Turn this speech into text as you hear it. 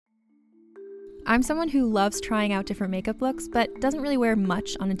I'm someone who loves trying out different makeup looks, but doesn't really wear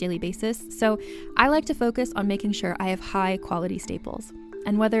much on a daily basis, so I like to focus on making sure I have high quality staples.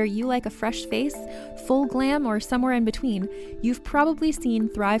 And whether you like a fresh face, full glam, or somewhere in between, you've probably seen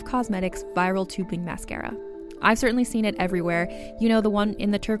Thrive Causemetics Viral Tubing Mascara. I've certainly seen it everywhere. You know, the one in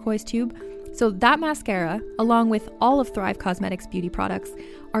the turquoise tube? So that mascara, along with all of Thrive Causemetics beauty products,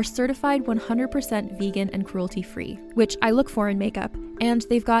 are certified 100% vegan and cruelty-free, which I look for in makeup, and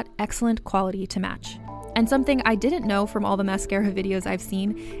they've got excellent quality to match. And something I didn't know from all the mascara videos I've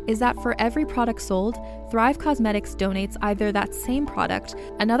seen is that for every product sold, Thrive Causemetics donates either that same product,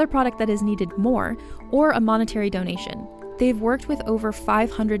 another product that is needed more, or a monetary donation. They've worked with over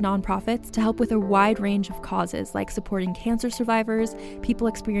 500 nonprofits to help with a wide range of causes like supporting cancer survivors, people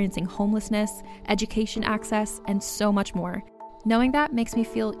experiencing homelessness, education access, and so much more. Knowing that makes me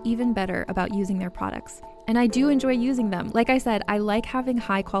feel even better about using their products. And I do enjoy using them. Like I said, I like having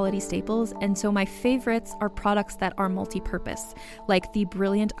high quality staples, and so my favorites are products that are multi-purpose, like the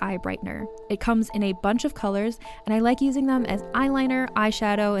Brilliant Eye Brightener. It comes in a bunch of colors, and I like using them as eyeliner,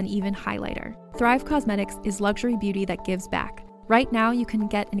 eyeshadow, and even highlighter. Thrive Causemetics is luxury beauty that gives back. Right now, you can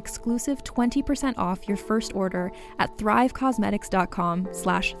get an exclusive 20% off your first order at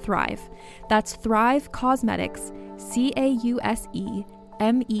thrivecausemetics.com/thrive. That's Thrive Causemetics,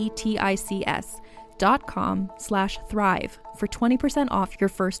 CAUSEMETICS.com/thrive for 20% off your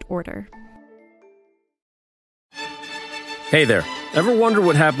first order. Hey there. Ever wonder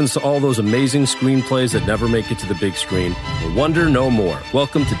what happens to all those amazing screenplays that never make it to the big screen? Well, wonder no more.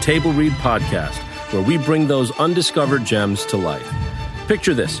 Welcome to Table Read Podcast, where we bring those undiscovered gems to life.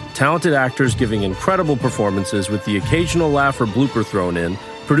 Picture this: talented actors giving incredible performances with the occasional laugh or blooper thrown in,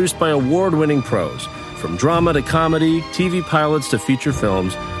 produced by award-winning pros. From drama to comedy, TV pilots to feature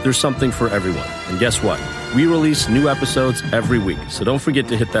films, there's something for everyone. And guess what? We release new episodes every week, so don't forget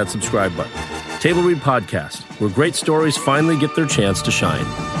to hit that subscribe button. Table Read Podcast, where great stories finally get their chance to shine.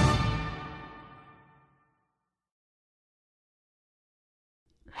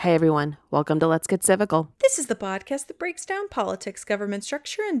 Hey everyone, welcome to Let's Get Civical. This is the podcast that breaks down politics, government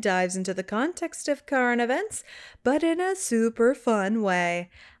structure, and dives into the context of current events, but in a super fun way.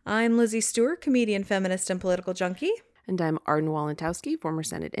 I'm Lizzie Stewart, comedian, feminist, and political junkie. And I'm Arden Walentowski, former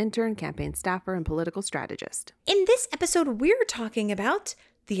Senate intern, campaign staffer, and political strategist. In this episode, we're talking about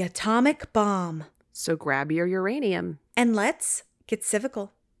the atomic bomb. So grab your uranium. And let's get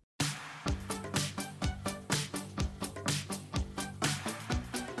civical.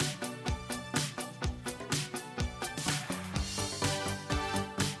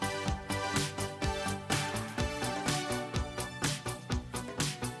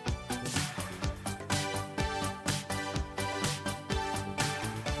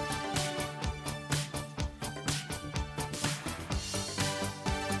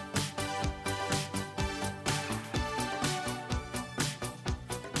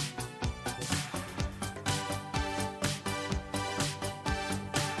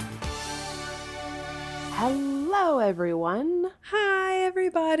 Hello everyone. Hi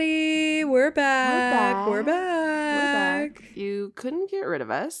everybody. We're back. We're back. You couldn't get rid of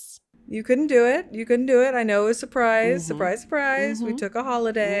us. You couldn't do it. I know it was a surprise. Surprise. We took a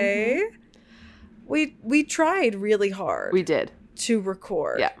holiday. We tried really hard. We did. To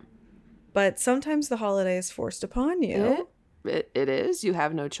record. Yeah. But sometimes the holiday is forced upon you. It is. You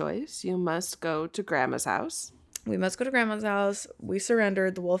have no choice. You must go to Grandma's house. We must go to Grandma's house. We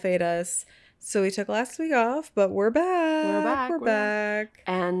surrendered. The wolf ate us. So we took last week off, but we're back. We're back.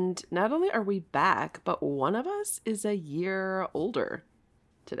 And not only are we back, but one of us is a year older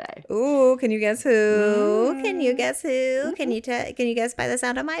today. Ooh, can you guess who? Can you guess who? Can you guess by the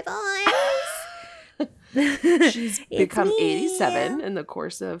sound of my voice? She's become 87 in the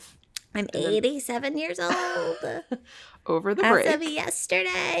course of... I'm 87 years old. Over the break. As of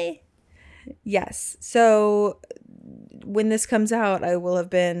yesterday. Yes. So when this comes out, I will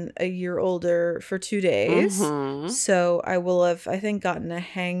have been a year older for 2 days. So I will have, I think, gotten a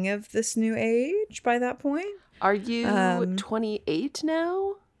hang of this new age by that point. Are you 28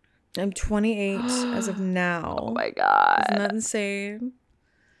 now? I'm 28 as of now. Oh my God.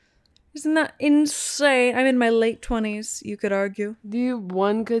 Isn't that insane? I'm in my late 20s, you could argue.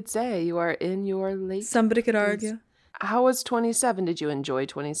 One could say you are in your late Somebody could argue. How was 27? Did you enjoy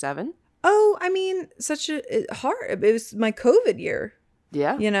 27? Oh, I mean, hard. It was my COVID year.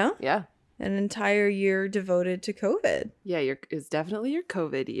 Yeah. You know? Yeah. An entire year devoted to COVID. Yeah, it's definitely your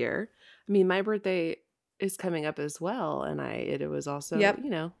COVID year. I mean, my birthday is coming up as well, and it was also,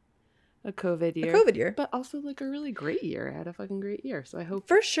 a COVID year. But also like a really great year. I had a fucking great year. So I hope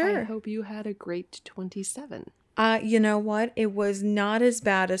for sure. I hope you had a great 27. You know what? It was not as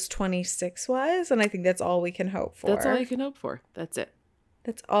bad as 26 was, and I think that's all we can hope for. That's all you can hope for. That's it.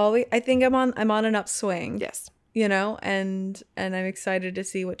 That's all I think I'm on an upswing. Yes. You know, and I'm excited to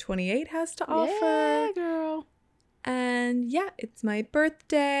see what 28 has to offer. Yeah, girl. And yeah, it's my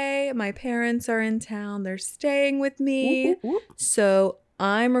birthday. My parents are in town. They're staying with me. So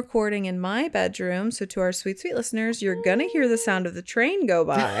I'm recording in my bedroom. So to our sweet, sweet listeners, you're going to hear the sound of the train go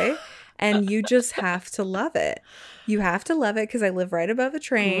by. And you just have to love it. You have to love it because I live right above a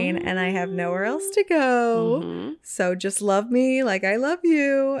train and I have nowhere else to go. Mm-hmm. So just love me like I love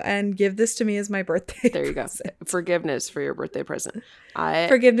you and give this to me as my birthday There you present. Go. Forgiveness for your birthday present.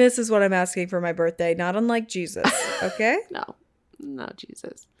 Forgiveness is what I'm asking for my birthday, not unlike Jesus. Okay? No,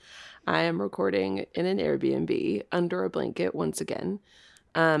 Jesus. I am recording in an Airbnb under a blanket once again.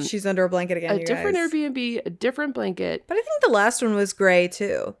 She's under a blanket again, you different guys. Airbnb, a different blanket. But I think the last one was gray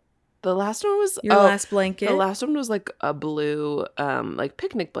too. The last one was your last blanket. The last one was like a blue, like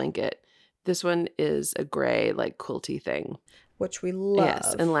picnic blanket. This one is a gray, like quilty thing, which we love.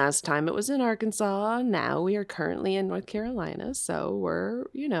 Yes, and last time it was in Arkansas. Now we are currently in North Carolina, so we're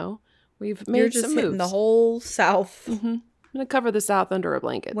we've made You're just some hitting moves. The whole South. Mm-hmm. I'm gonna cover the South under a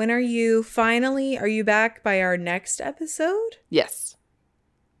blanket. When are you back by our next episode? Yes.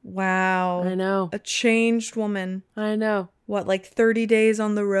 Wow. I know. A changed woman. I know. What, like 30 days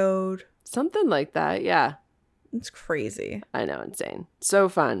on the road? Something like that, yeah. It's crazy. I know, insane. So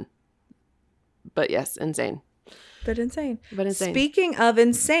fun. But yes, insane. But insane. Speaking of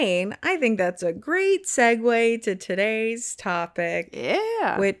insane, I think that's a great segue to today's topic.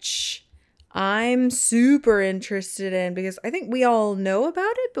 Yeah. Which I'm super interested in because I think we all know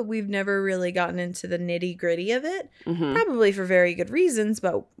about it, but we've never really gotten into the nitty-gritty of it. Mm-hmm. Probably for very good reasons,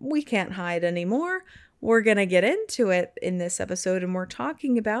 but we can't hide anymore. We're going to get into it in this episode, and we're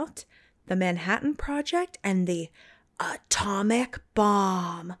talking about the Manhattan Project and the atomic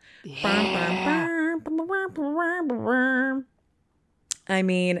bomb. Yeah. I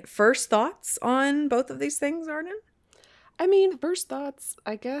mean, first thoughts on both of these things, Arden? I mean, first thoughts,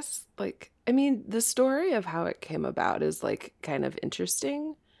 I guess, the story of how it came about is, kind of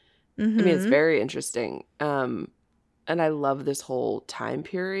interesting. Mm-hmm. I mean, it's very interesting. And I love this whole time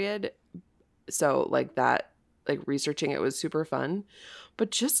period. So, researching it was super fun.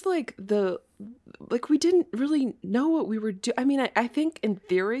 But just, we didn't really know what we were doing. I mean, I think in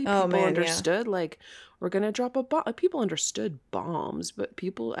theory, people understood, we're going to drop a bomb. People understood bombs, but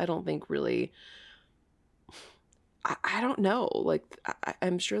people, I don't think really... I don't know.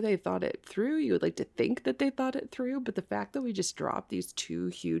 I'm sure they thought it through. You would like to think that they thought it through, but the fact that we just dropped these 2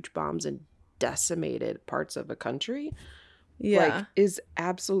 huge bombs and decimated parts of a country, is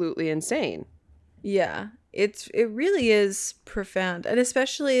absolutely insane. Yeah, it really is profound, and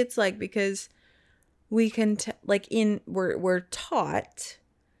especially it's because we can we're taught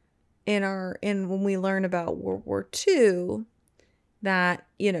in when we learn about World War II. That,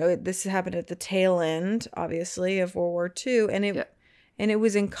 this happened at the tail end, obviously, of World War II. And it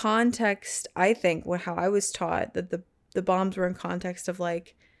was in context, I think, how I was taught that the bombs were in context of,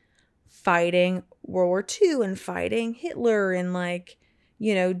 fighting World War II and fighting Hitler and,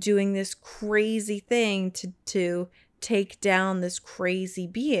 doing this crazy thing to take down this crazy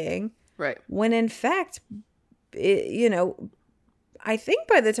being. Right. When, in fact, I think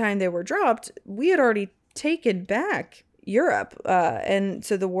by the time they were dropped, we had already taken back Europe, and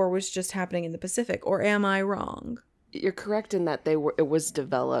so the war was just happening in the Pacific, or am I wrong? You're correct in that it was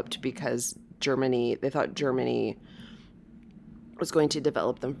developed because they thought Germany was going to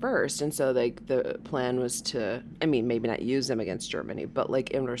develop them first, and so the plan was to, maybe not use them against Germany, but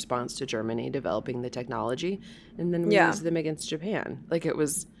in response to Germany developing the technology, and then we used them against Japan. It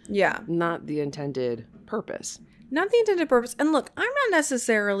was not the intended purpose. Not the intended purpose. And look, I'm not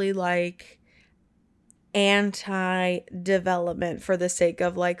necessarily anti-development for the sake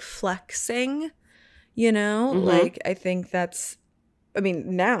of flexing, mm-hmm. I think that's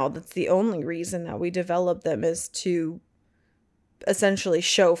now that's the only reason that we develop them is to essentially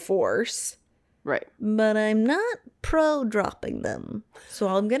show force, right? But I'm not pro dropping them, so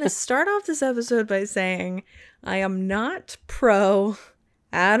I'm gonna start off this episode by saying I am not pro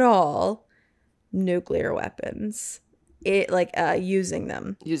at all nuclear weapons. Using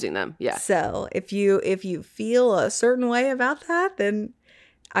them, yeah. So if you feel a certain way about that, then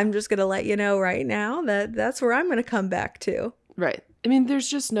I'm just gonna let you know right now that that's where I'm gonna come back to. Right. There's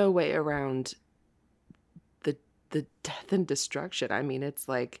just no way around the death and destruction. It's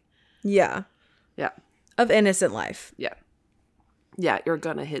yeah of innocent life. Yeah, you're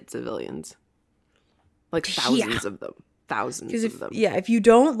gonna hit civilians, thousands of them. thousands of them. Yeah, if you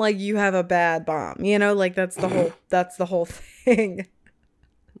don't, like, you have a bad bomb. You know, like, that's the whole thing.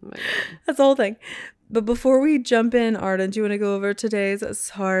 Oh my God. That's the whole thing. But before we jump in, Arden, do you want to go over today's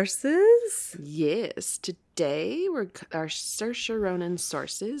sources? Yes. Today, our Saoirse Ronan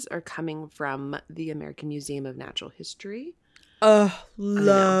sources are coming from the American Museum of Natural History. Oh,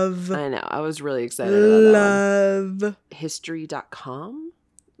 love. I know. I was really excited about that one. Love. History.com.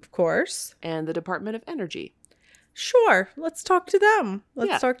 Of course. And the Department of Energy. Sure. Let's talk to them.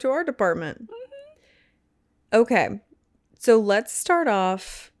 Let's talk to our department. Mm-hmm. Okay. So let's start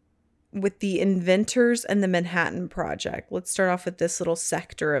off with the inventors and the Manhattan Project. Let's start off with this little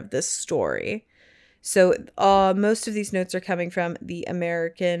sector of this story. So most of these notes are coming from the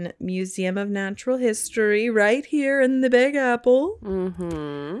American Museum of Natural History right here in the Big Apple.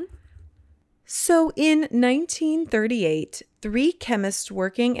 Mm-hmm. So in 1938, 3 chemists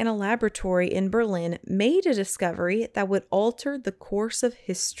working in a laboratory in Berlin made a discovery that would alter the course of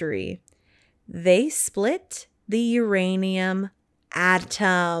history. They split the uranium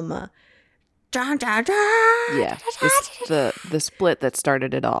atom. Dun, dun, dun. Yeah, the split that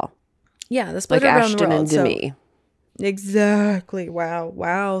started it all. Yeah, the split like around Ashton the world. and Demi. So, exactly.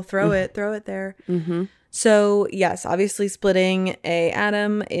 Wow. Throw it there. Mm-hmm. So yes, obviously splitting a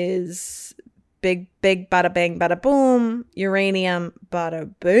atom is big, bada bang, bada boom. Uranium,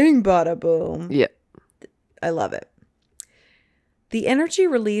 bada bang, bada boom. Yeah. I love it. The energy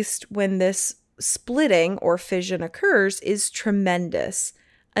released when this splitting or fission occurs is tremendous,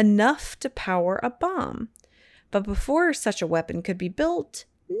 enough to power a bomb. But before such a weapon could be built,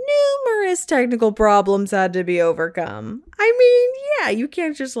 numerous technical problems had to be overcome. I mean, yeah, you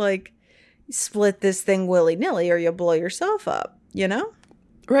can't just like split this thing willy-nilly or you'll blow yourself up, you know?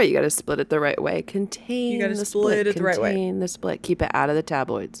 Right, you got to split it the right way. Contain You gotta the split it the right way. Contain the split. Keep it out of the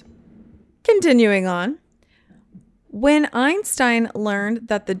tabloids. Continuing on. When Einstein learned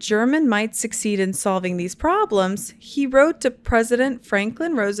that the German might succeed in solving these problems, he wrote to President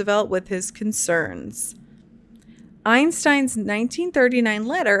Franklin Roosevelt with his concerns. Einstein's 1939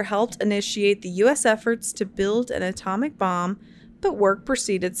 letter helped initiate the U.S. efforts to build an atomic bomb, but work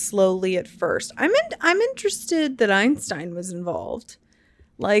proceeded slowly at first. I'm interested that Einstein was involved.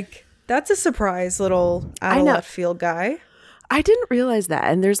 Like, that's a surprise little out of left field guy. I didn't realize that.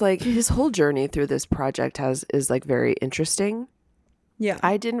 And there's like his whole journey through this project is like very interesting. Yeah.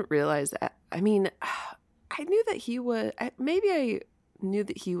 I didn't realize that. I mean, I knew that he was, maybe I knew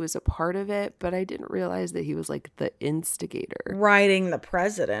that he was a part of it, but I didn't realize that he was like the instigator. Writing the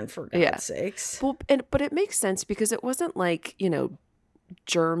president, for God's sakes. Well, but it makes sense because it wasn't like,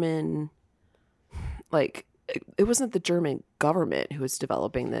 German, like, it wasn't the German government who was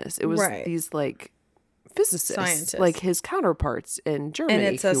developing this. It was these like physicists, scientists, like his counterparts in Germany,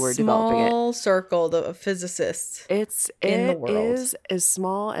 and it's who were developing it. a small circle of physicists. It the world is as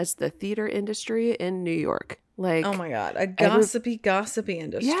small as the theater industry in New York. Like, oh my God, a gossipy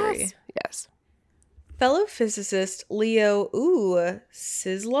industry. Yes. Fellow physicist Leo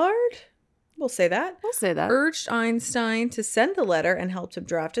Szilard, we'll say that, urged Einstein to send the letter and helped him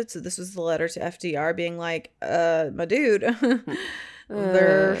draft it. So this was the letter to FDR being like, my dude,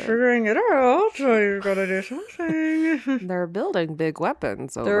 they're figuring it out, so you gotta do something. They're building big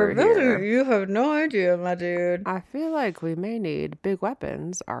weapons over here. You have no idea, my dude. I feel like we may need big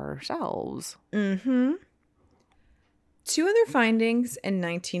weapons ourselves. Mm-hmm. 2 other findings in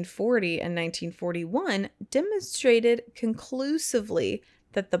 1940 and 1941 demonstrated conclusively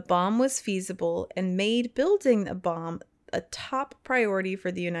that the bomb was feasible and made building a bomb a top priority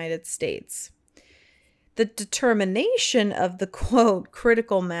for the United States. The determination of the, quote,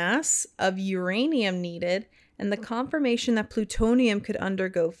 critical mass of uranium needed and the confirmation that plutonium could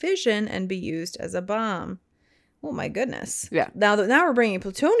undergo fission and be used as a bomb. Oh my goodness. Yeah. Now we're bringing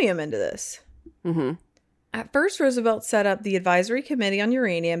plutonium into this. Mm-hmm. At first, Roosevelt set up the Advisory Committee on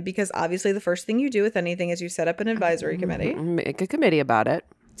Uranium because obviously the first thing you do with anything is you set up an advisory committee. Make a committee about it.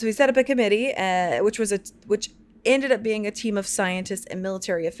 So he set up a committee, which ended up being a team of scientists and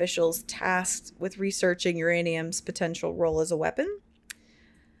military officials tasked with researching uranium's potential role as a weapon.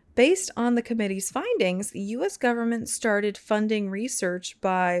 Based on the committee's findings, the U.S. government started funding research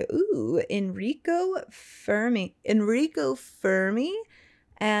by Enrico Fermi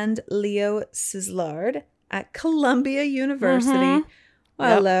and Leo Szilard at Columbia University. Mm-hmm.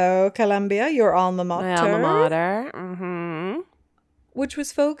 Hello, Columbia, your alma mater. My alma mater. Mm-hmm. Which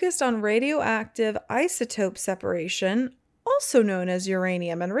was focused on radioactive isotope separation, also known as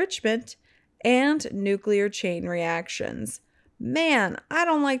uranium enrichment, and nuclear chain reactions. Man, I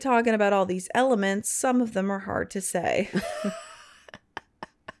don't like talking about all these elements. Some of them are hard to say.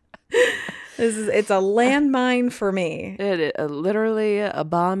 It's a landmine for me. It is literally a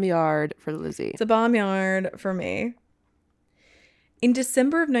bomb yard for Lizzie. It's a bomb yard for me. In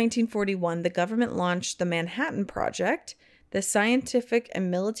December of 1941, the government launched the Manhattan Project, the scientific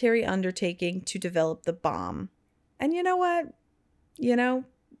and military undertaking to develop the bomb. And you know what? You know,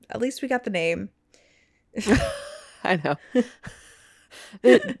 at least we got the name. I know.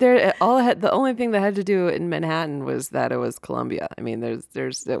 The only thing that had to do in Manhattan was that it was Columbia. I mean, it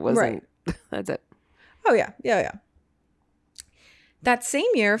wasn't. Right. That's it. Oh, yeah. That same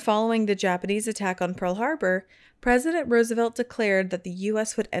year, following the Japanese attack on Pearl Harbor, President Roosevelt declared that the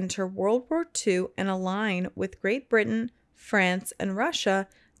U.S. would enter World War II and align with Great Britain, France, and Russia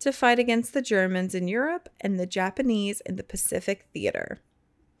to fight against the Germans in Europe and the Japanese in the Pacific Theater.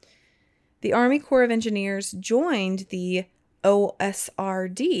 The Army Corps of Engineers joined the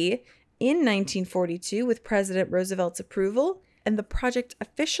OSRD in 1942 with President Roosevelt's approval, and the project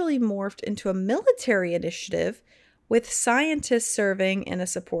officially morphed into a military initiative with scientists serving in a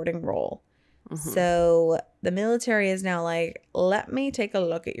supporting role. Mm-hmm. So the military is now like, let me take a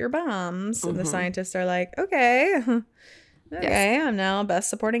look at your bombs. Mm-hmm. And the scientists are like, okay, yes. I'm now best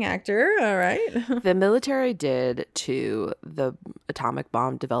supporting actor. All right. The military did to the atomic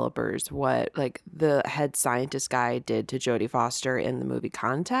bomb developers what like the head scientist guy did to Jodie Foster in the movie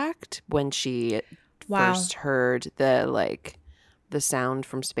Contact when she first heard the sound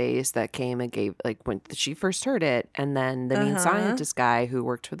from space that came and gave, like, when she first heard it, and then the main scientist guy who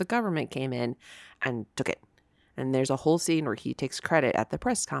worked for the government came in and took it. And there's a whole scene where he takes credit at the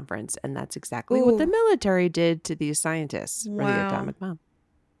press conference, and that's exactly what the military did to these scientists for the atomic bomb.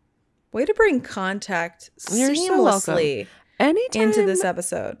 Way to bring Contact seamlessly into this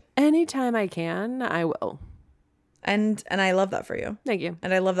episode. Anytime I can, I will. And I love that for you. Thank you.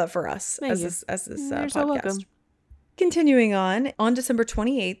 And I love that for us as this You're podcast. so welcome. Continuing on December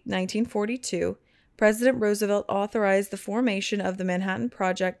 28, 1942, President Roosevelt authorized the formation of the Manhattan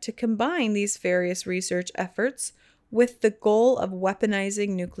Project to combine these various research efforts with the goal of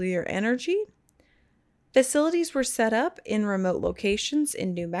weaponizing nuclear energy. Facilities were set up in remote locations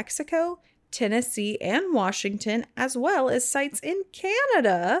in New Mexico, Tennessee, and Washington, as well as sites in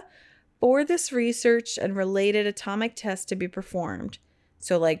Canada for this research and related atomic tests to be performed.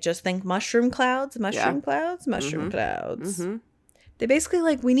 So, like, just think mushroom clouds. Mm-hmm. They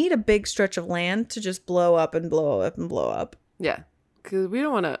basically, we need a big stretch of land to just blow up and blow up and blow up. Yeah, because we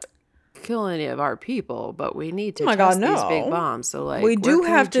don't want to kill any of our people, but we need to test these big bombs. So, we do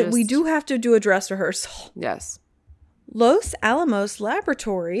have to do a dress rehearsal. Yes. Los Alamos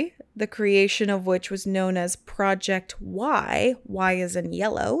Laboratory, the creation of which was known as Project Y as in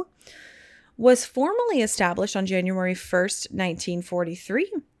yellow, was formally established on January 1st,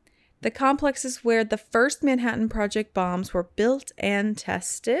 1943. The complex is where the first Manhattan Project bombs were built and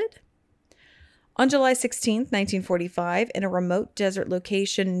tested. On July 16th, 1945, in a remote desert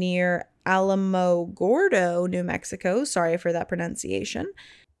location near Alamogordo, New Mexico, sorry for that pronunciation.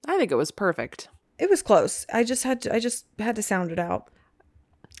 I think it was perfect. It was close. I just had to sound it out.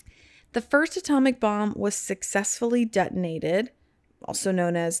 The first atomic bomb was successfully detonated, also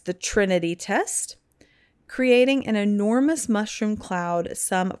known as the Trinity test, creating an enormous mushroom cloud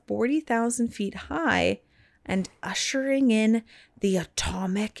some 40,000 feet high and ushering in the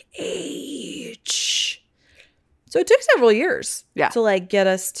atomic age. So it took several years to get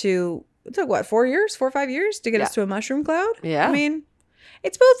us to, it took 4 or 5 years to get us to a mushroom cloud? Yeah. I mean,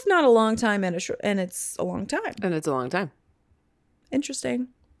 it's both not a long time and it's a long time. And it's a long time. Interesting.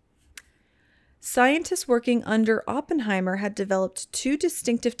 Scientists working under Oppenheimer had developed two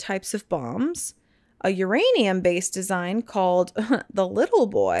distinctive types of bombs, a uranium-based design called the Little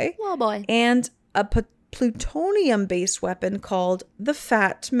Boy, and a plutonium-based weapon called the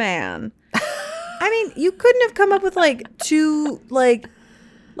Fat Man. I mean, you couldn't have come up with two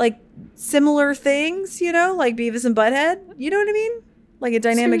similar things, like Beavis and Butthead. You know what I mean? Like a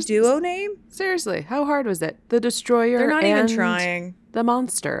dynamic duo name. Seriously, how hard was it? The Destroyer. They're not even trying. The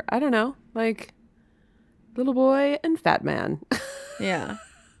Monster. I don't know. Little Boy and Fat Man. Yeah.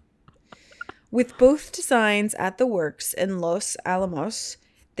 With both designs at the works in Los Alamos,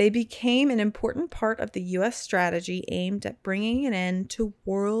 they became an important part of the U.S. strategy aimed at bringing an end to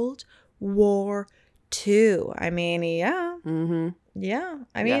World War II. I mean, yeah. Mm-hmm. Yeah.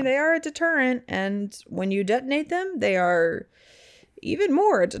 I mean, they are a deterrent, and when you detonate them, they are even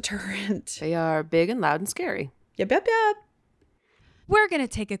more a deterrent. They are big and loud and scary. Yep. We're going to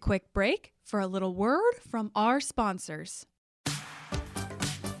take a quick break for a little word from our sponsors.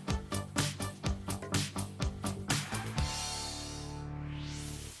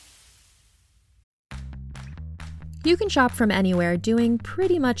 You can shop from anywhere doing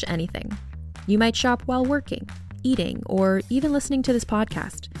pretty much anything. You might shop while working, eating, or even listening to this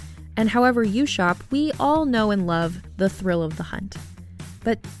podcast. And however you shop, we all know and love the thrill of the hunt.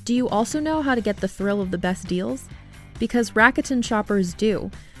 But do you also know how to get the thrill of the best deals? Because Rakuten shoppers do.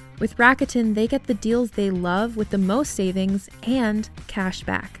 With Rakuten, they get the deals they love with the most savings and cash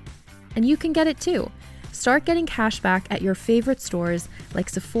back. And you can get it too. Start getting cash back at your favorite stores like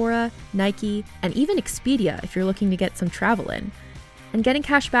Sephora, Nike, and even Expedia if you're looking to get some travel in. And getting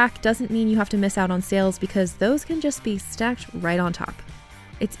cash back doesn't mean you have to miss out on sales because those can just be stacked right on top.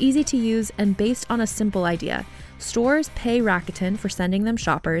 It's easy to use and based on a simple idea. Stores pay Rakuten for sending them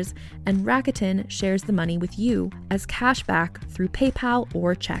shoppers, and Rakuten shares the money with you as cash back through PayPal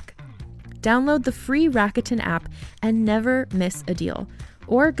or check. Download the free Rakuten app and never miss a deal.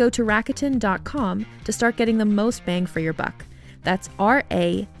 Or go to Rakuten.com to start getting the most bang for your buck. That's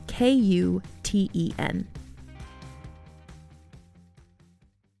Rakuten.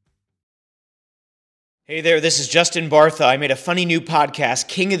 Hey there, this is Justin Bartha. I made a funny new podcast,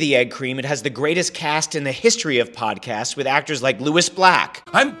 King of the Egg Cream. It has the greatest cast in the history of podcasts with actors like Louis Black.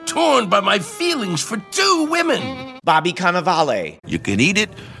 I'm torn by my feelings for two women. Bobby Cannavale. You can eat it,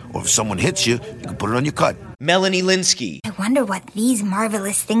 or if someone hits you, you can put it on your cut. Melanie Linsky. I wonder what these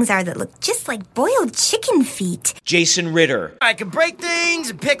marvelous things are that look just like boiled chicken feet. Jason Ritter. I can break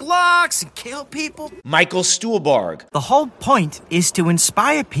things and pick locks and kill people. Michael Stuhlbarg. The whole point is to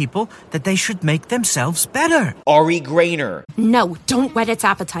inspire people that they should make themselves better. Ari Grainer. No, don't whet its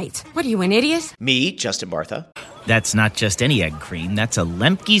appetite. What are you, an idiot? Me, Justin Bartha. That's not just any egg cream, that's a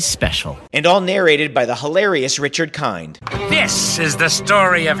Lemke's special. And all narrated by the hilarious Richard Kind. This is the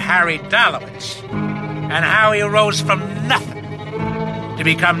story of Harry Dalowitz and how he rose from nothing to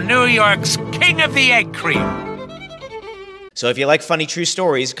become New York's King of the Egg Cream. So if you like funny true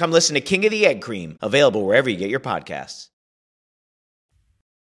stories, come listen to King of the Egg Cream, available wherever you get your podcasts.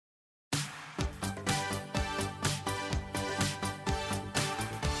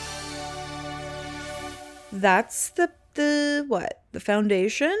 That's the what? The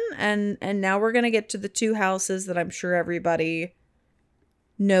foundation, and now we're going to get to the two houses that I'm sure everybody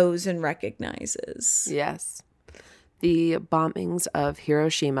knows and recognizes. Yes. The bombings of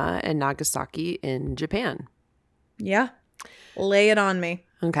Hiroshima and Nagasaki in Japan. Yeah. Lay it on me.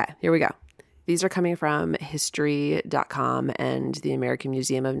 Okay, here we go. These are coming from History.com and the American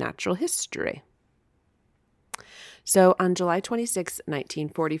Museum of Natural History. So on July 26,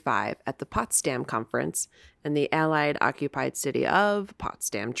 1945, at the Potsdam Conference in the Allied occupied city of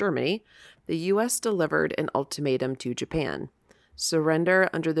Potsdam, Germany, the U.S. delivered an ultimatum to Japan. Surrender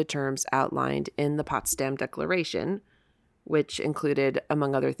under the terms outlined in the Potsdam Declaration, which included,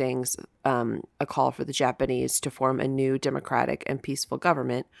 among other things, a call for the Japanese to form a new democratic and peaceful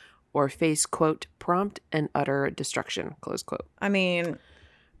government or face, quote, prompt and utter destruction, close quote. I mean,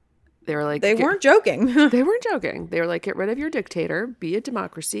 they were like... They weren't joking. They weren't joking. They were like, get rid of your dictator, be a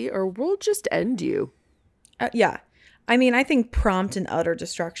democracy, or we'll just end you. Yeah. I mean, I think prompt and utter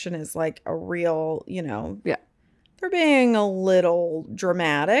destruction is like a real, Yeah. They're being a little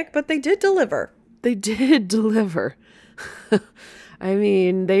dramatic, but they did deliver. They did deliver. I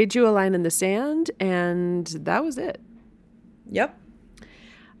mean, they drew a line in the sand, and that was it. Yep.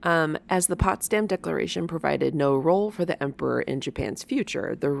 As the Potsdam Declaration provided no role for the emperor in Japan's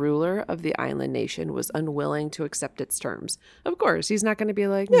future, the ruler of the island nation was unwilling to accept its terms. Of course, he's not going to be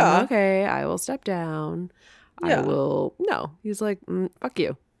like, Yeah. okay, I will step down. Yeah. I will. No, he's like, fuck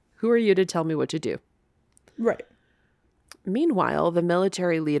you. Who are you to tell me what to do? Right. Meanwhile, the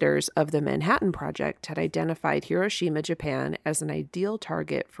military leaders of the Manhattan Project had identified Hiroshima, Japan, as an ideal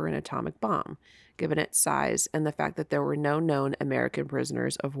target for an atomic bomb, given its size and the fact that there were no known American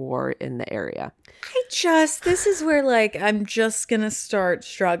prisoners of war in the area. This is where, I'm just going to start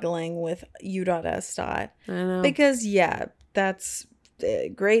struggling with U.S. I know. Because, yeah, that's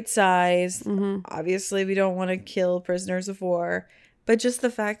great size. Mm-hmm. Obviously, we don't want to kill prisoners of war. But just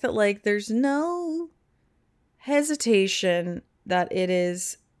the fact that, there's no hesitation that it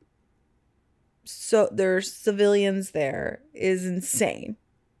is so there's civilians there is insane.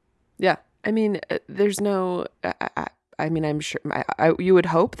 Yeah. I mean, there's no, I mean, I'm sure, you would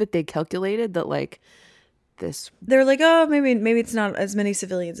hope that they calculated that, this. They're like, oh, maybe it's not as many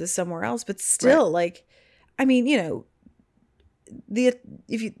civilians as somewhere else, but still, Right. I mean,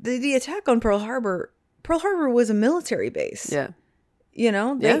 the attack on Pearl Harbor was a military base. Yeah.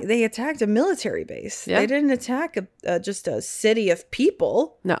 They attacked a military base. Yeah. They didn't attack just a city of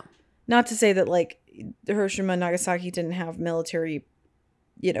people. No. Not to say that Hiroshima and Nagasaki didn't have military,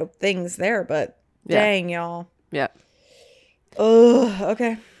 things there, but Yeah. dang, y'all. Yeah. Oh,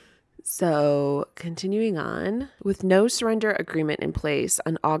 okay. So, continuing on, with no surrender agreement in place,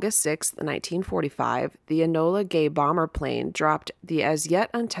 on August 6th, 1945, the Enola Gay bomber plane dropped the as yet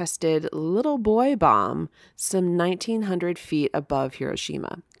untested Little Boy bomb some 1,900 feet above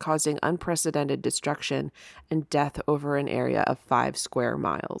Hiroshima, causing unprecedented destruction and death over an area of 5 square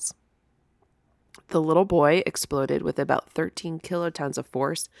miles. The Little Boy exploded with about 13 kilotons of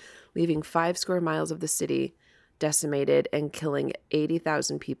force, leaving 5 square miles of the city decimated and killing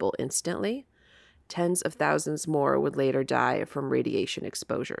 80,000 people instantly. Tens of thousands more would later die from radiation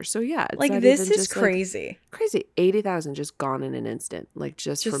exposure. So yeah, it's like, this is crazy. Crazy. 80,000 just gone in an instant, like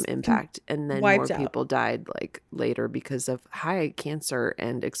just from impact. And then more people died like later because of high cancer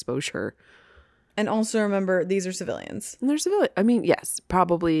and exposure. And also remember, these are civilians. And they're civilian. I mean, yes,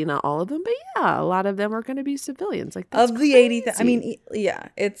 probably not all of them, but yeah, a lot of them are going to be civilians. Like, that's of the 80,000, I mean, yeah,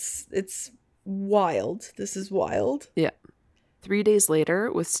 it's wild. This is wild. Yeah. 3 days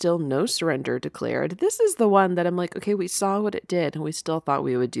later, with still no surrender declared, this is the one that I'm like, okay, we saw what it did, and we still thought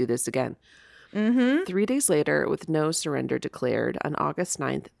we would do this again. 3 days later, with no surrender declared, on August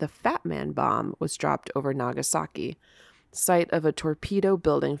 9th, the Fat Man bomb was dropped over Nagasaki, site of a torpedo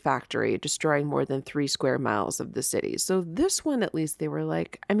building factory, destroying more than 3 square miles of the city. So this one, at least, they were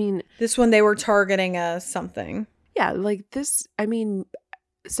like, I mean... This one, they were targeting something. Yeah, like this, I mean...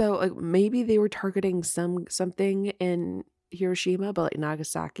 So like maybe they were targeting something in Hiroshima, but like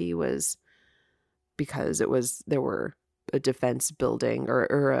Nagasaki was because there were a defense building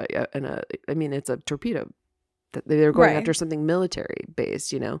or I mean it's a torpedo that they were going after something military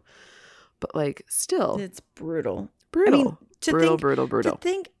based, you know. But like still, it's brutal. I mean, brutal. To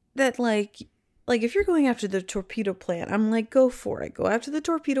think that like if you're going after the torpedo plant, I'm like, go for it. Go after the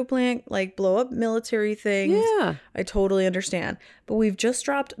torpedo plant, like blow up military things. Yeah. I totally understand. But we've just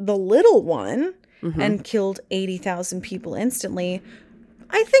dropped the little one and killed 80,000 people instantly.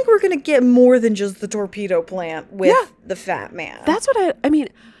 I think we're going to get more than just the torpedo plant with the Fat Man. That's what I mean,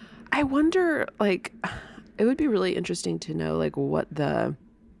 I wonder, like, it would be really interesting to know, like,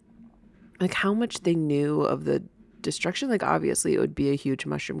 how much they knew of the destruction. Like, obviously it would be a huge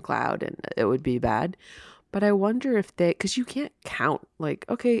mushroom cloud and it would be bad, but I wonder if because you can't count, like,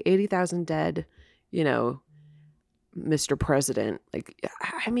 okay, 80,000 dead, you know, Mr. President. Like,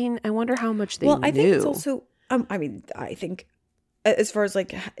 I mean, I wonder how much they knew. I think it's also I think as far as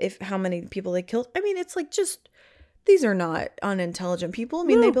like how many people they killed, I mean, it's like, just, these are not unintelligent people. I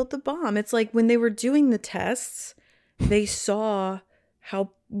mean, they built the bomb. It's like when they were doing the tests, they saw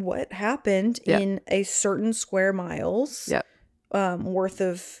what happened in a certain square miles worth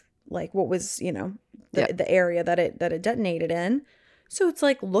of, like, what was, you know, the area that it detonated in. So it's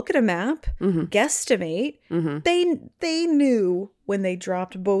like, look at a map, guesstimate. They knew when they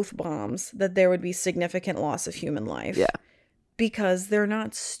dropped both bombs that there would be significant loss of human life. Yeah. Because they're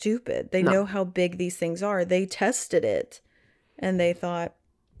not stupid. They know how big these things are. They tested it and they thought,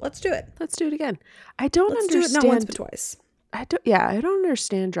 let's do it. Let's do it again. I don't understand. Do it not once but twice. I don't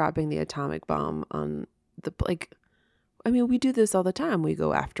understand dropping the atomic bomb on the, like, I mean, we do this all the time. We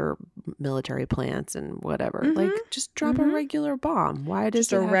go after military plants and whatever. Like, just drop a regular bomb. Why does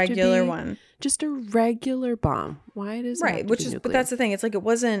just a regular one? Just a regular bomb. Why does it have to be nuclear? But that's the thing. It's like, it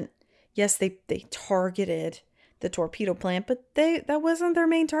wasn't. Yes, they targeted the torpedo plant, but that wasn't their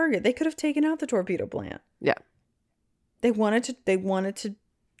main target. They could have taken out the torpedo plant. Yeah, they wanted to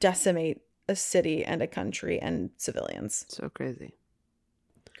decimate a city and a country and civilians. So crazy.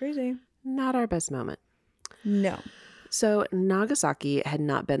 Not our best moment. No. So Nagasaki had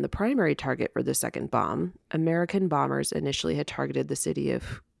not been the primary target for the second bomb. American bombers initially had targeted the city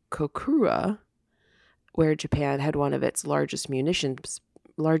of Kokura, where Japan had one of its largest munitions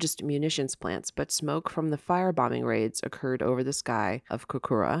plants, but smoke from the firebombing raids occurred over the sky of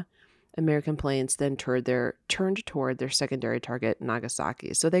Kokura. American planes then turned toward their secondary target,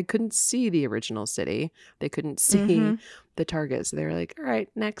 Nagasaki. So they couldn't see the original city. They couldn't see the target. So they were like, all right,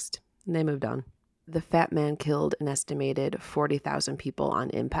 next. And they moved on. The Fat Man killed an estimated 40,000 people on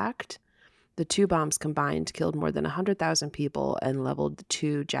impact. The two bombs combined killed more than 100,000 people and leveled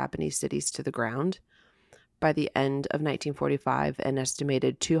 2 Japanese cities to the ground. By the end of 1945, an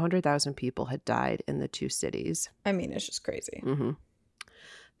estimated 200,000 people had died in the 2 cities. I mean, it's just crazy.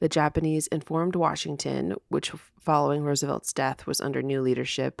 The Japanese informed Washington, which following Roosevelt's death was under new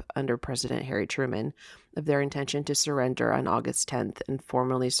leadership under President Harry Truman, of their intention to surrender on August 10th and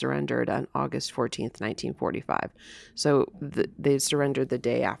formally surrendered on August 14th, 1945. So they surrendered the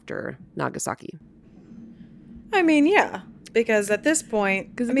day after Nagasaki. I mean, yeah, because at this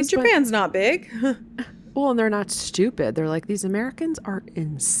point, Japan's not big. Well, and they're not stupid. They're like, these Americans are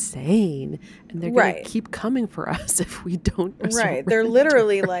insane, and they're going to keep coming for us if we don't. Right. They're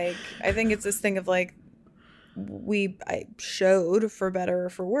literally like, I think it's this thing of like, I showed, for better or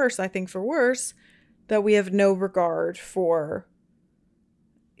for worse, I think for worse, that we have no regard for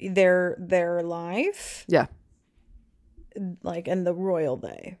their life. Yeah. Like, and the royal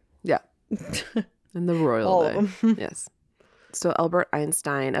they. Yeah. And the royal All they. of them. Yes. So Albert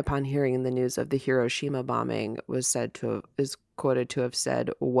Einstein, upon hearing the news of the Hiroshima bombing, is quoted to have said,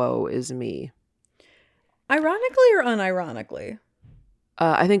 "Woe is me." Ironically or unironically?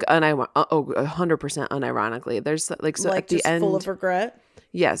 I think 100% unironically. There's like, so like at the just end, full of regret.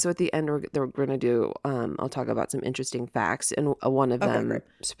 Yeah, so at the end they're going to do. I'll talk about some interesting facts, and one of them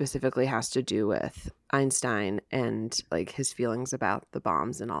specifically has to do with Einstein and like his feelings about the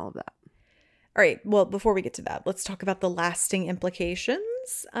bombs and all of that. All right. Well, before we get to that, let's talk about the lasting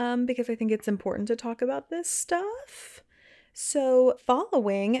implications, because I think it's important to talk about this stuff. So,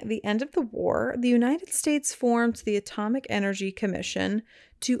 following the end of the war, the United States formed the Atomic Energy Commission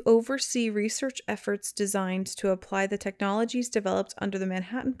to oversee research efforts designed to apply the technologies developed under the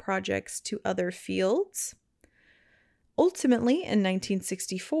Manhattan Projects to other fields. Ultimately, in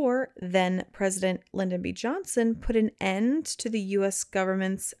 1964, then President Lyndon B. Johnson put an end to the U.S.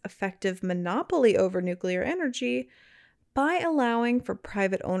 government's effective monopoly over nuclear energy by allowing for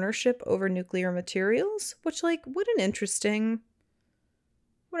private ownership over nuclear materials, which, like, what an interesting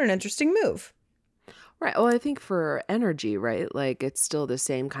move. Right. Well, I think for energy, right, like it's still the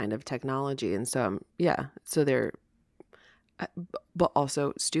same kind of technology. And so, yeah, so they're, but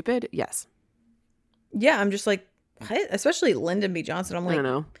also stupid. Yes. Yeah, I'm just like, what? Especially Lyndon B. Johnson. I'm like, I don't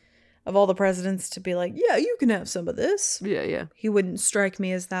know. Of all the presidents to be like, yeah, you can have some of this. Yeah. He wouldn't strike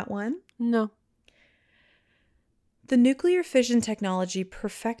me as that one. No. The nuclear fission technology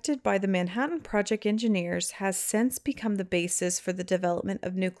perfected by the Manhattan Project engineers has since become the basis for the development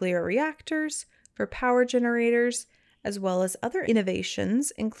of nuclear reactors, for power generators, as well as other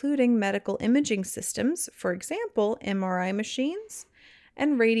innovations, including medical imaging systems, for example, MRI machines,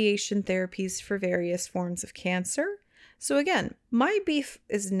 and radiation therapies for various forms of cancer. So again, my beef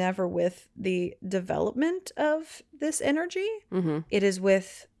is never with the development of this energy. Mm-hmm. It is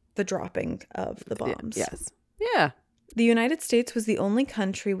with the dropping of the bombs. Yes. Yeah. The United States was the only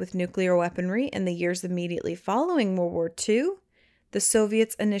country with nuclear weaponry in the years immediately following World War II. The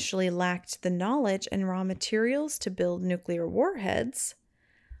Soviets initially lacked the knowledge and raw materials to build nuclear warheads.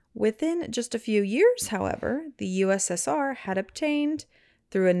 Within just a few years, however, the USSR had obtained,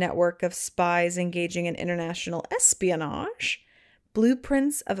 through a network of spies engaging in international espionage,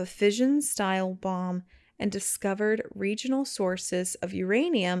 blueprints of a fission-style bomb and discovered regional sources of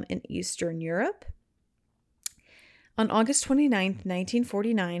uranium in Eastern Europe. On August 29th,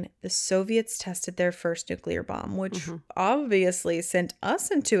 1949, the Soviets tested their first nuclear bomb, which obviously sent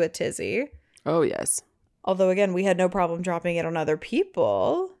us into a tizzy. Oh, yes. Although, again, we had no problem dropping it on other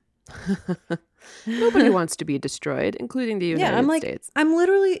people. Nobody wants to be destroyed, including the United States.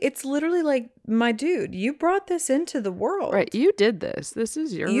 It's literally like, my dude, you brought this into the world. Right, you did this. This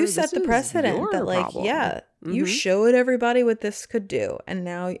is your You set the precedent that, like, problem. You showed everybody what this could do, and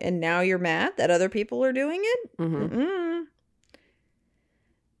now you're mad that other people are doing it? Mm-hmm.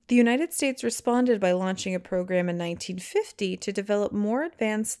 The United States responded by launching a program in 1950 to develop more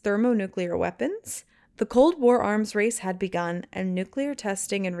advanced thermonuclear weapons. The Cold War arms race had begun, and nuclear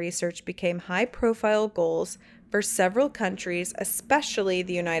testing and research became high-profile goals for several countries, especially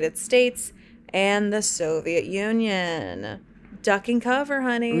the United States and the Soviet Union. Duck and cover,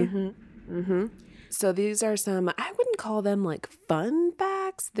 honey. So these are some, I wouldn't call them like fun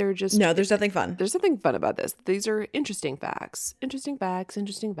facts. They're just... No, there's nothing fun. There's nothing fun about this. These are interesting facts. Interesting facts.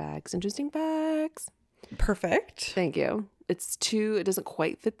 Perfect. Thank you. It doesn't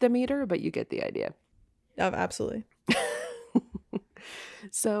quite fit the meter, but you get the idea. Oh, absolutely.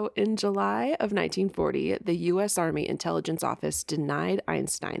 So in July of 1940, the U.S. Army Intelligence Office denied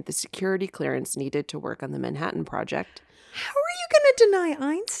Einstein the security clearance needed to work on the Manhattan Project. How are you going to deny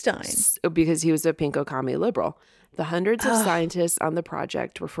Einstein? Because he was a pinko commie liberal. The hundreds of scientists on the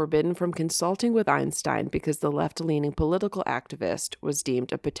project were forbidden from consulting with Einstein because the left-leaning political activist was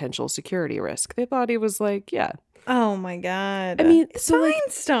deemed a potential security risk. They thought he was like, yeah. Oh my God. I mean, it's so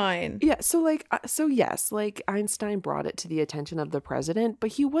Einstein. Yes, Einstein brought it to the attention of the president,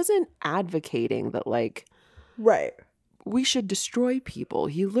 but he wasn't advocating that right. We should destroy people.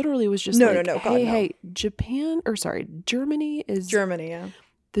 He literally was just Germany is... Germany, yeah.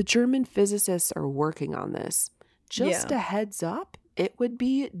 The German physicists are working on this. Just a heads up, it would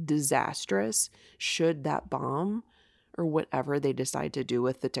be disastrous should that bomb or whatever they decide to do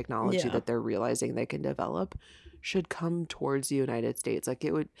with the technology that they're realizing they can develop should come towards the United States. Like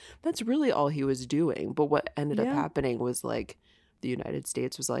that's really all he was doing. But what ended up happening was like the United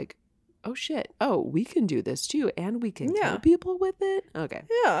States was like, oh shit, oh, we can do this too, and we can kill people with it. Okay.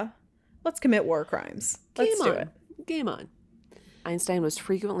 Yeah. Let's commit war crimes. Let's do it. Game on. Einstein was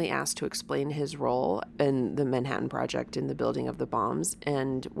frequently asked to explain his role in the Manhattan Project in the building of the bombs,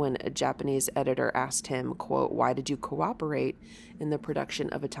 and when a Japanese editor asked him, quote, "Why did you cooperate in the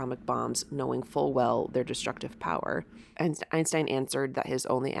production of atomic bombs, knowing full well their destructive power?" And Einstein answered that his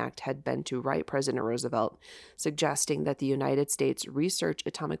only act had been to write President Roosevelt, suggesting that the United States research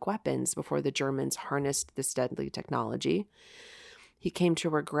atomic weapons before the Germans harnessed this deadly technology. He came to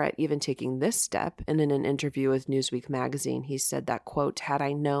regret even taking this step, and in an interview with Newsweek magazine, he said that, quote, "Had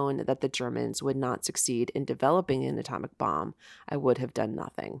I known that the Germans would not succeed in developing an atomic bomb, I would have done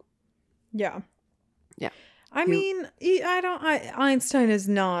nothing." Yeah. Yeah. I mean, Einstein is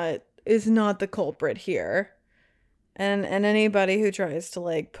not the culprit here. And anybody who tries to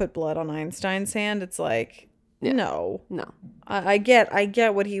like put blood on Einstein's hand, it's like, no. I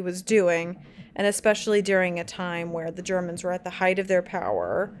get what he was doing. And especially during a time where the Germans were at the height of their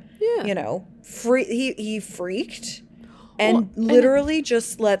power, you know, he freaked and literally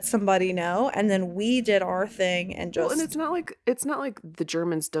just let somebody know, and then we did our thing and just. Well, and it's not like the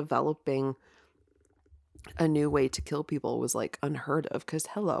Germans developing a new way to kill people was like unheard of, because the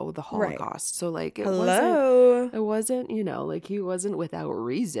Holocaust. Right. So like it wasn't, you know, like he wasn't without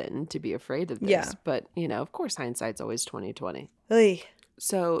reason to be afraid of this. Yeah. But you know, of course, hindsight's always 20/20. Hey.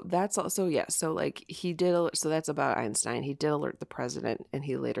 So that's also, so like he did, so that's about Einstein. He did alert the president, and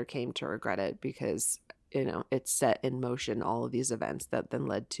he later came to regret it because, you know, it set in motion all of these events that then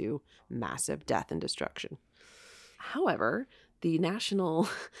led to massive death and destruction. However,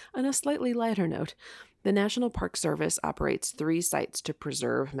 on a slightly lighter note, the National Park Service operates 3 sites to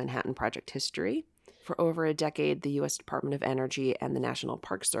preserve Manhattan Project history. For over a decade, the U.S. Department of Energy and the National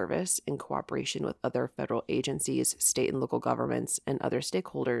Park Service, in cooperation with other federal agencies, state and local governments, and other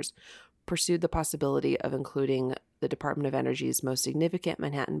stakeholders, pursued the possibility of including the Department of Energy's most significant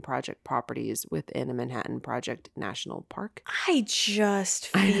Manhattan Project properties within a Manhattan Project National Park. I just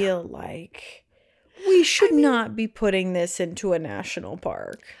feel like we should not be putting this into a national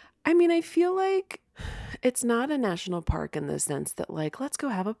park. I mean, I feel like it's not a national park in the sense that, like, let's go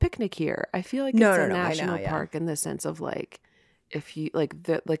have a picnic here. I feel like it's a national park in the sense of, like, if you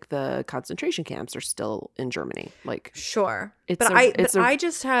the concentration camps are still in Germany. Like, sure, I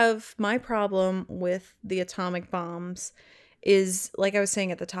just have my problem with the atomic bombs is, like I was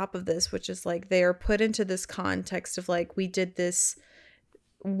saying at the top of this, which is like they are put into this context of like, we did this,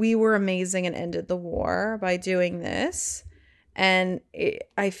 we were amazing and ended the war by doing this, and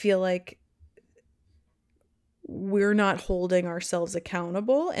I feel like we're not holding ourselves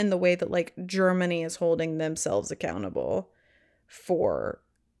accountable in the way that like Germany is holding themselves accountable for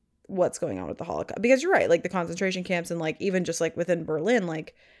what's going on with the Holocaust. Because you're right, like the concentration camps and like even just like within Berlin,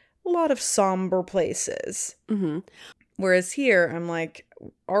 like a lot of somber places. Mm-hmm. Whereas here, I'm like,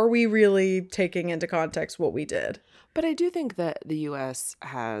 are we really taking into context what we did? But I do think that the U.S.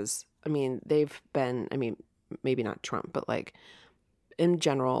 has, they've been, maybe not Trump, but like in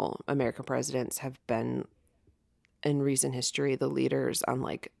general, American presidents have been in recent history the leaders on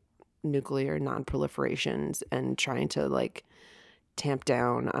like nuclear non-proliferations and trying to like tamp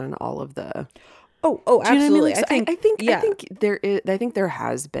down on all of the absolutely. I think there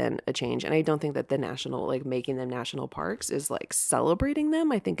has been a change, and I don't think that the national, like making them national parks is like celebrating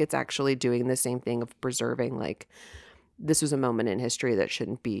them. I think it's actually doing the same thing of preserving, like, this was a moment in history that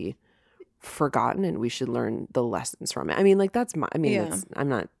shouldn't be forgotten and we should learn the lessons from it.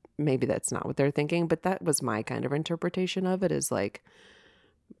 Maybe that's not what they're thinking, but that was my kind of interpretation of it, is like,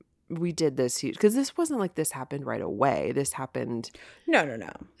 we did this huge, because this wasn't like this happened right away. This happened. No.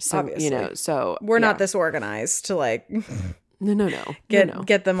 So, obviously. So we're not this organized to like, no.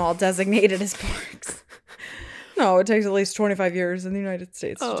 Get them all designated as parks. No, it takes at least 25 years in the United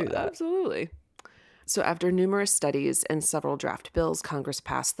States to do that. Absolutely. So after numerous studies and several draft bills, Congress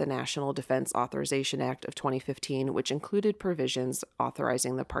passed the National Defense Authorization Act of 2015, which included provisions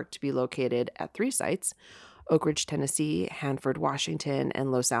authorizing the park to be located at 3 sites: Oak Ridge, Tennessee, Hanford, Washington, and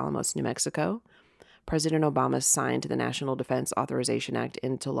Los Alamos, New Mexico. President Obama signed the National Defense Authorization Act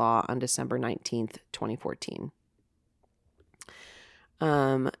into law on December 19th, 2014.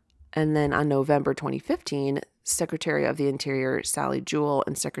 And then on November 2015, Secretary of the Interior Sally Jewell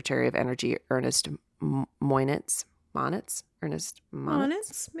and Secretary of Energy Ernest Moniz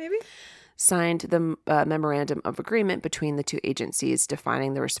signed the memorandum of agreement between the 2 agencies,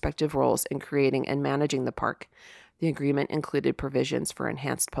 defining the respective roles in creating and managing the park. The agreement included provisions for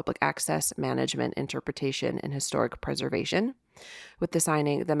enhanced public access, management, interpretation, and historic preservation. With the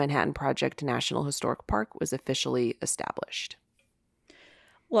signing, the Manhattan Project National Historic Park was officially established.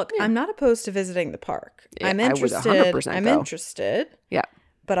 Look, I'm not opposed to visiting the park. Yeah, I'm I would interested. 100% I'm go. interested. Yeah.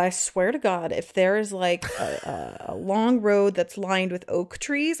 But I swear to God, if there is like a long road that's lined with oak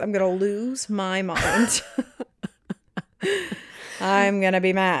trees, I'm going to lose my mind. I'm going to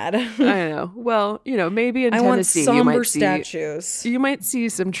be mad. I know. Well, maybe in I Tennessee, want somber statues. You might see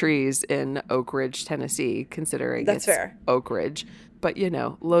some trees in Oak Ridge, Tennessee, considering That's it's fair. Oak Ridge. But,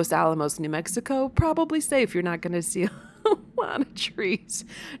 Los Alamos, New Mexico, probably safe. You're not going to see a lot of trees.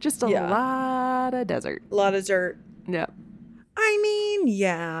 Just a lot of desert. A lot of dirt. Yeah. I mean,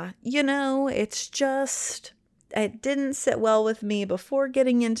 yeah. It's just... It didn't sit well with me before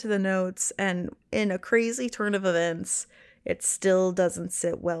getting into the notes, and in a crazy turn of events, it still doesn't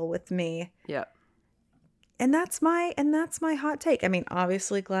sit well with me. Yeah. And that's my hot take. I mean,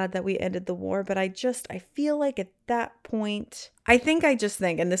 obviously glad that we ended the war, but I feel like at that point, I just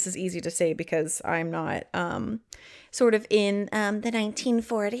think, and this is easy to say because I'm not sort of in the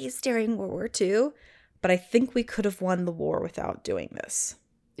 1940s during World War II, but I think we could have won the war without doing this.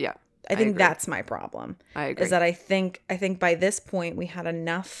 Yeah. I think agree. that's my problem. I agree. Is that I think by this point we had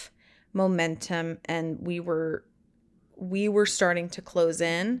enough momentum and we were starting to close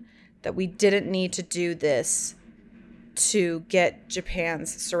in that we didn't need to do this to get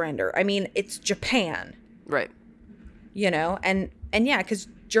Japan's surrender. I mean, it's Japan. Right. And yeah, because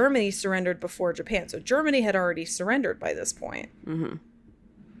Germany surrendered before Japan. So Germany had already surrendered by this point. Mm-hmm.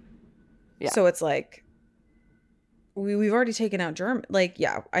 Yeah. So it's like, we've already taken out Germany. Like,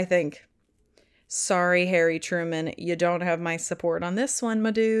 yeah, I think, sorry, Harry Truman, you don't have my support on this one,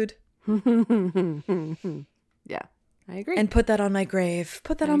 my dude. Yeah, I agree. And put that on my grave.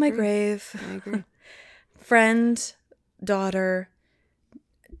 Put that on my grave. I agree. Friend, daughter,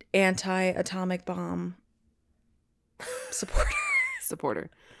 anti-atomic bomb supporter. Supporter.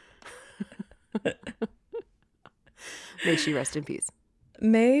 May she rest in peace.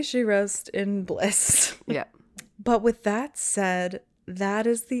 May she rest in bliss. Yeah. But with that said, that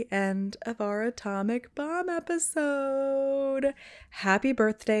is the end of our atomic bomb episode. Happy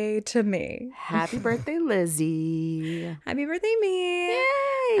birthday to me. Happy birthday, Lizzie. Happy birthday, me. Yay.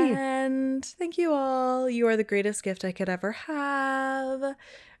 And thank you all. You are the greatest gift I could ever have.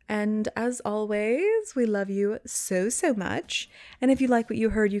 And as always, we love you so, so much. And if you like what you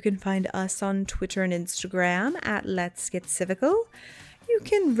heard, you can find us on Twitter and Instagram at Let's Get Civical. You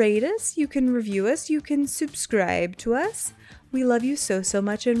can rate us, you can review us, you can subscribe to us. We love you so, so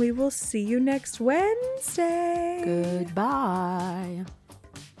much, and we will see you next Wednesday. Goodbye.